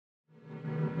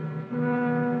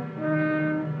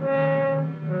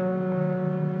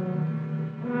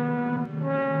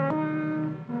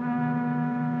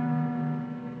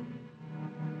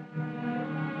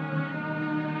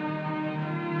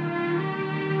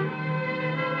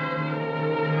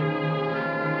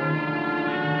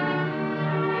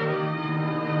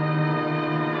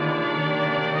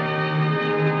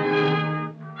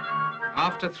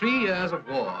After 3 years of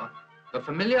war, the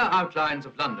familiar outlines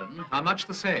of London are much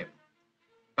the same.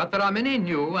 But there are many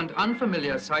new and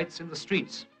unfamiliar sights in the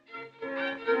streets.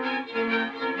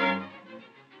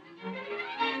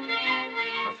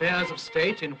 Affairs of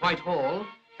state in Whitehall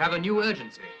have a new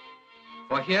urgency,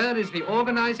 for here is the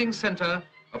organizing center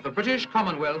of the British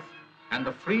Commonwealth and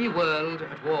the free world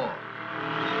at war.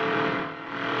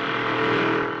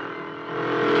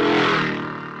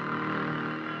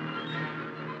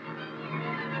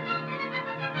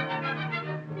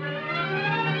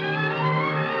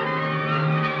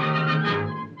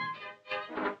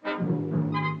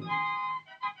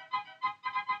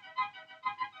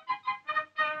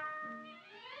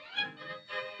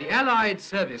 The Allied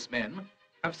servicemen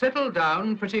have settled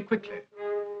down pretty quickly,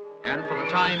 and for the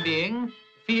time being,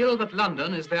 feel that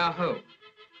London is their home.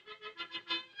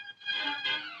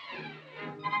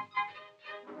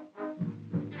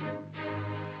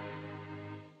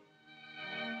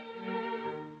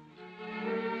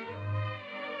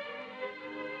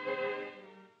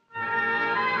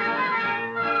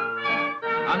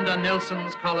 Under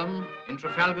Nelson's column in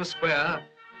Trafalgar Square,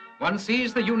 one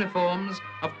sees the uniforms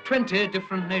of 20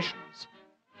 different nations.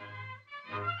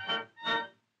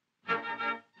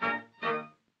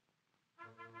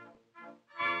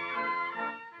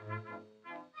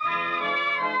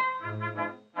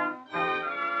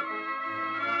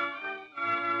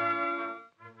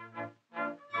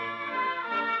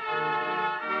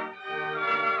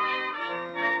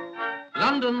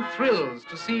 London thrills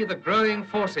to see the growing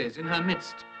forces in her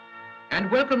midst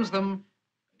and welcomes them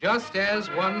just as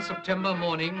one September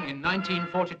morning in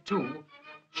 1942,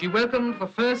 she welcomed the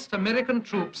first American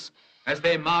troops as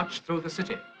they marched through the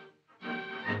city.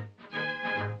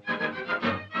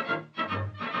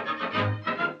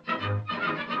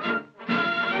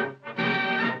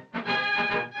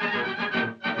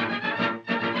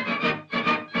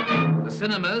 The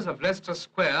cinemas of Leicester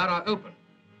Square are open,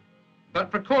 but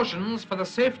precautions for the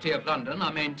safety of London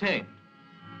are maintained.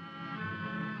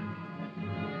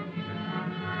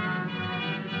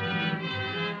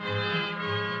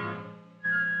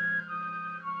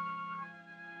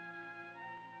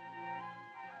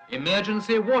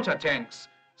 Emergency water tanks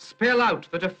spell out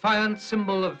the defiant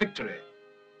symbol of victory.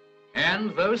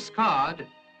 And though scarred,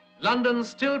 London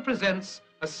still presents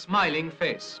a smiling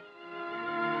face.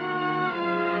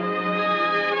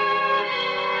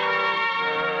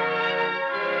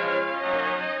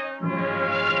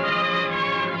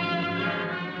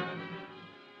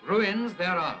 Ruins there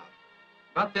are,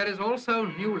 but there is also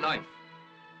new life.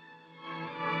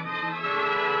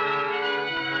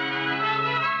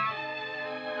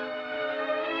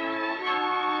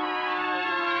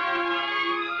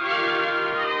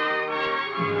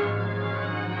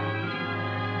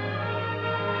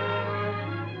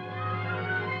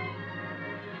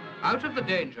 Out of the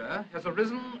danger has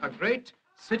arisen a great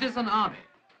citizen army,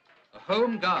 a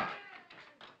home guard.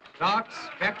 Clerks,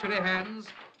 factory hands,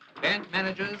 bank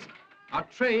managers are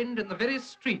trained in the very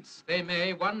streets they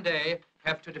may one day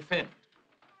have to defend.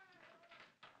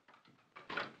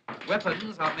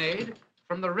 Weapons are made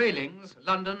from the railings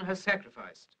London has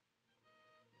sacrificed.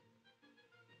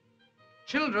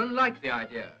 Children like the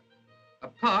idea. A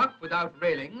park without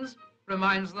railings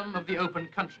reminds them of the open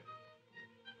country.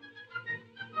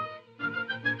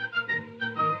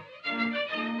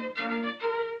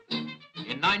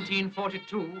 In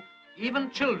 1942,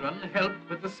 even children helped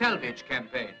with the salvage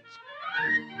campaigns.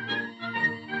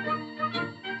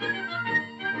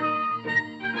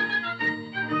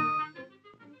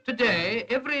 Today,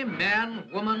 every man,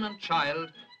 woman, and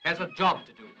child has a job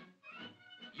to do.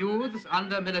 Youths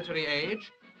under military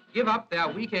age give up their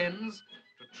weekends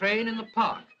to train in the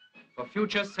park for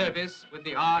future service with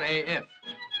the RAF.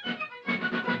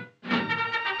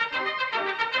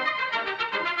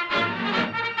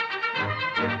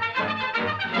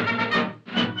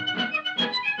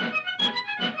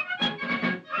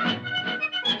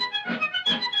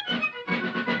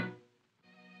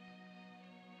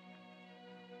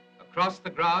 Across the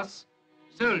grass,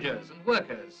 soldiers and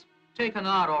workers take an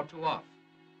hour or two off.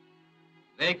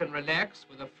 They can relax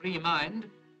with a free mind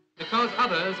because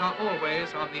others are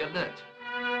always on the alert.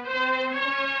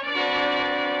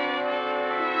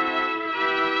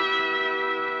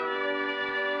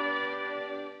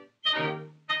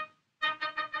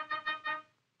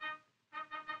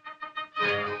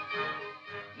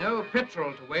 No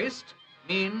petrol to waste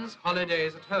means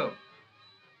holidays at home.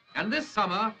 And this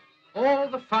summer, all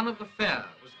the fun of the fair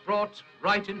was brought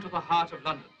right into the heart of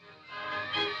London.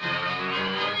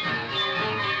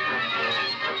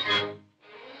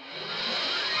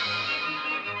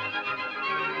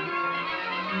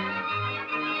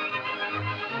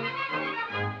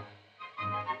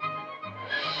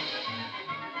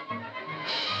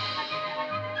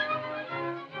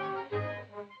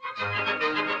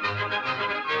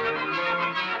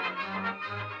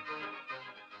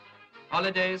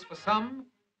 holidays for some,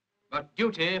 but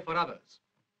duty for others.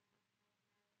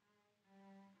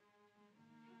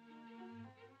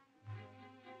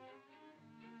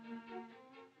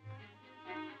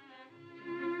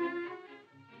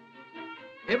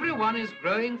 Everyone is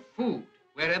growing food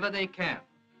wherever they can.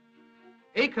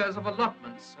 Acres of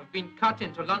allotments have been cut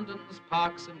into London's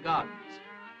parks and gardens.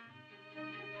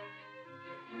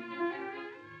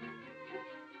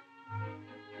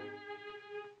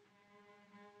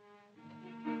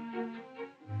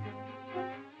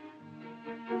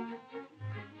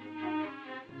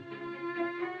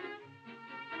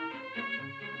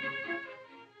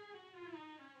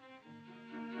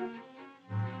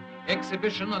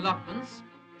 Exhibition allotments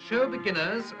show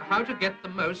beginners how to get the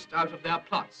most out of their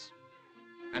plots,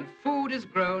 and food is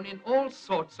grown in all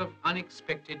sorts of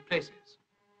unexpected places.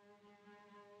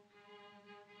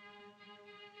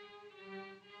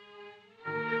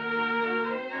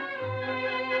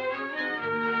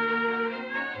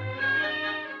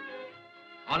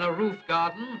 On a roof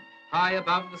garden, high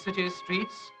above the city's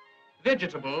streets,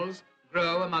 vegetables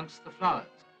grow amongst the flowers.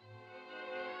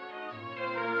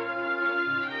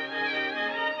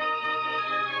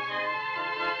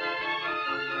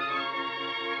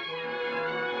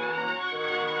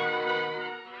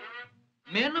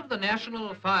 Men of the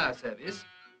National Fire Service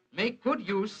make good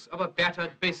use of a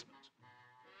battered basement.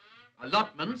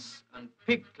 Allotments and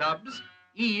pig clubs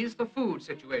ease the food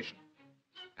situation,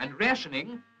 and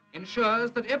rationing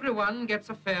ensures that everyone gets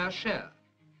a fair share,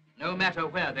 no matter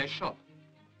where they shop.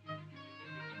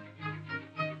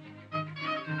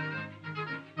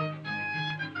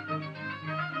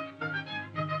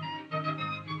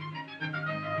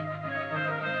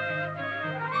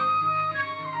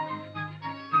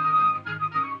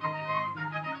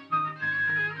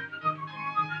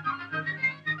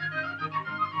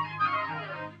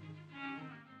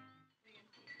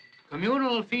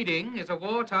 Communal feeding is a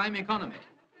wartime economy.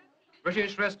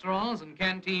 British restaurants and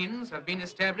canteens have been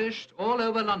established all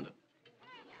over London.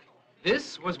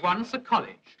 This was once a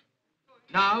college.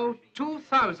 Now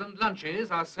 2,000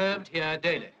 lunches are served here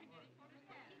daily.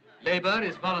 Labour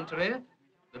is voluntary,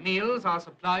 the meals are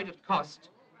supplied at cost,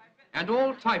 and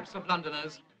all types of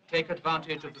Londoners take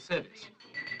advantage of the service.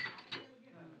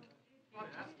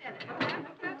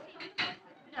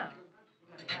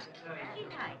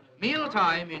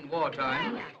 Mealtime in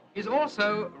wartime is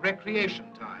also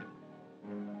recreation time.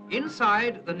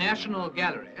 Inside the National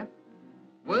Gallery,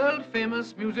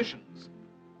 world-famous musicians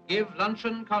give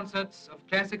luncheon concerts of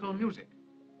classical music,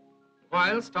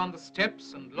 whilst on the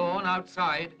steps and lawn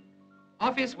outside,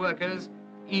 office workers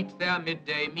eat their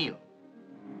midday meal.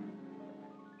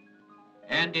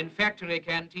 And in factory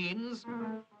canteens,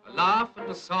 a laugh and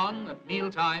a song at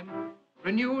mealtime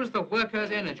renews the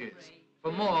workers' energies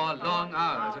for more long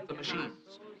hours at the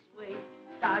machines.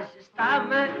 Does your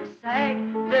stomach say,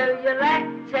 do you lack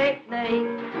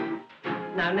technique?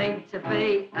 No need to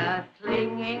be a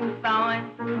clinging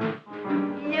vine.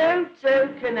 You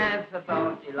too can have a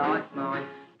body like mine.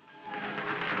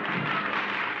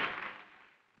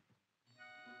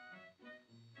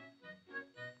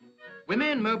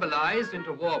 Women mobilized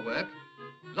into war work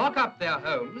lock up their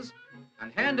homes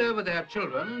and hand over their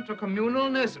children to communal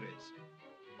nurseries,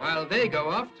 while they go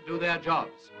off to do their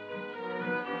jobs.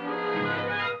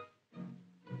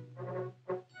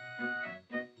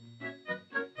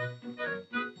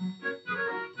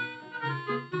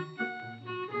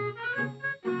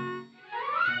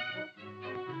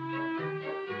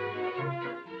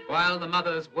 While the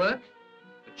mothers work,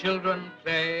 the children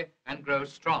play and grow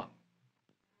strong.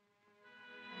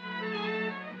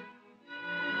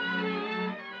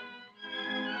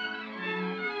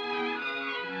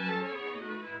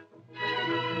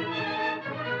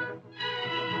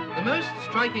 The most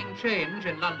striking change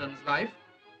in London's life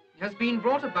has been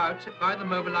brought about by the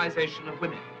mobilization of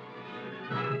women.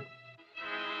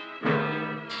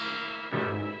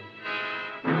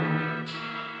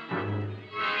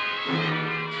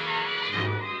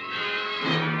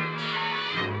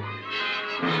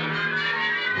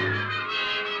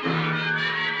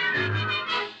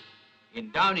 In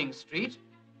Downing Street,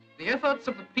 the efforts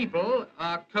of the people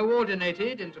are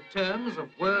coordinated into terms of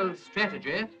world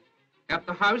strategy at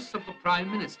the house of the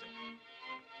Prime Minister.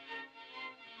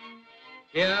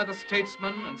 Here, the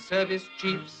statesmen and service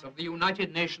chiefs of the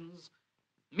United Nations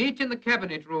meet in the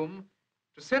cabinet room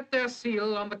to set their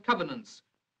seal on the covenants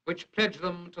which pledge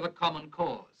them to the common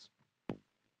cause.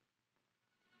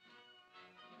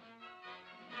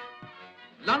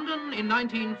 London in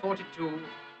 1942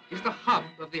 is the hub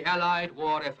of the Allied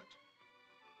war effort,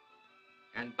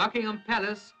 and Buckingham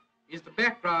Palace is the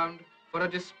background for a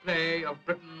display of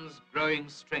Britain's growing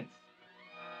strength.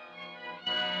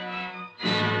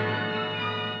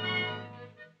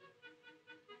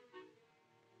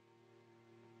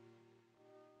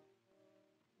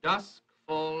 Dusk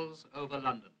falls over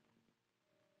London.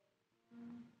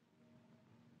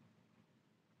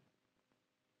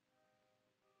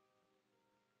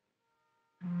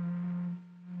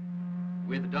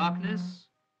 With darkness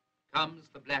comes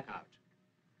the blackout.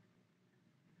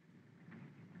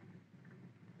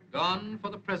 Gone for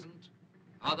the present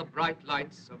are the bright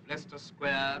lights of Leicester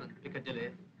Square and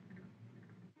Piccadilly.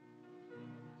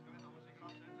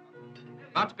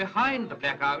 But behind the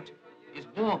blackout is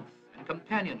warmth and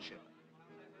companionship.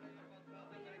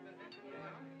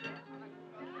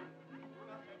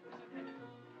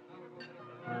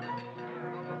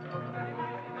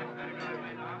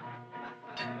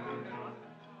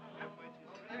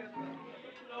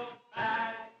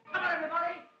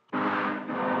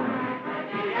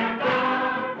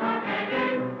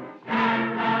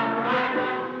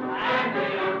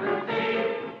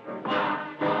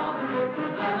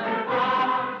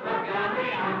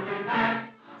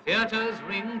 Theatres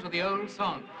ring to the old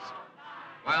songs,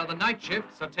 while the night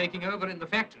shifts are taking over in the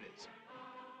factories.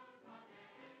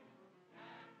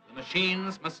 The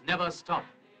machines must never stop.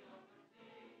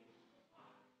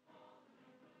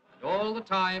 And all the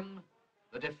time,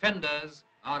 the defenders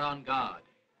are on guard.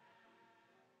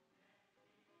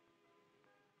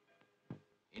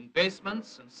 In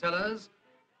basements and cellars,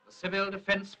 the civil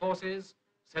defense forces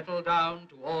settle down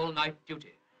to all-night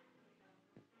duty.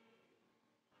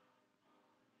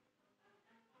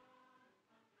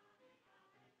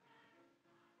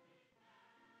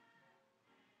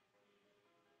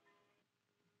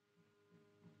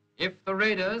 If the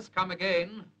raiders come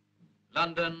again,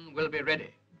 London will be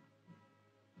ready.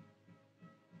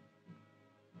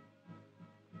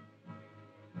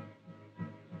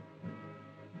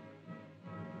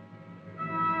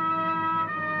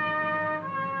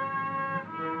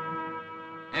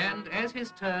 And as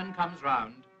his turn comes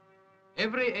round,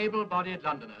 every able-bodied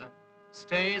Londoner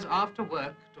stays after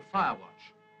work to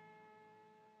firewatch.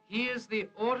 He is the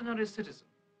ordinary citizen,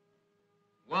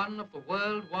 one of the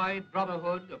worldwide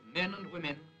brotherhood of men and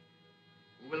women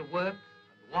who will work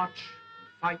and watch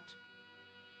and fight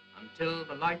until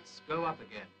the lights go up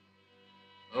again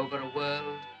over a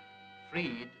world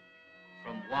freed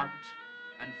from want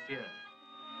and fear.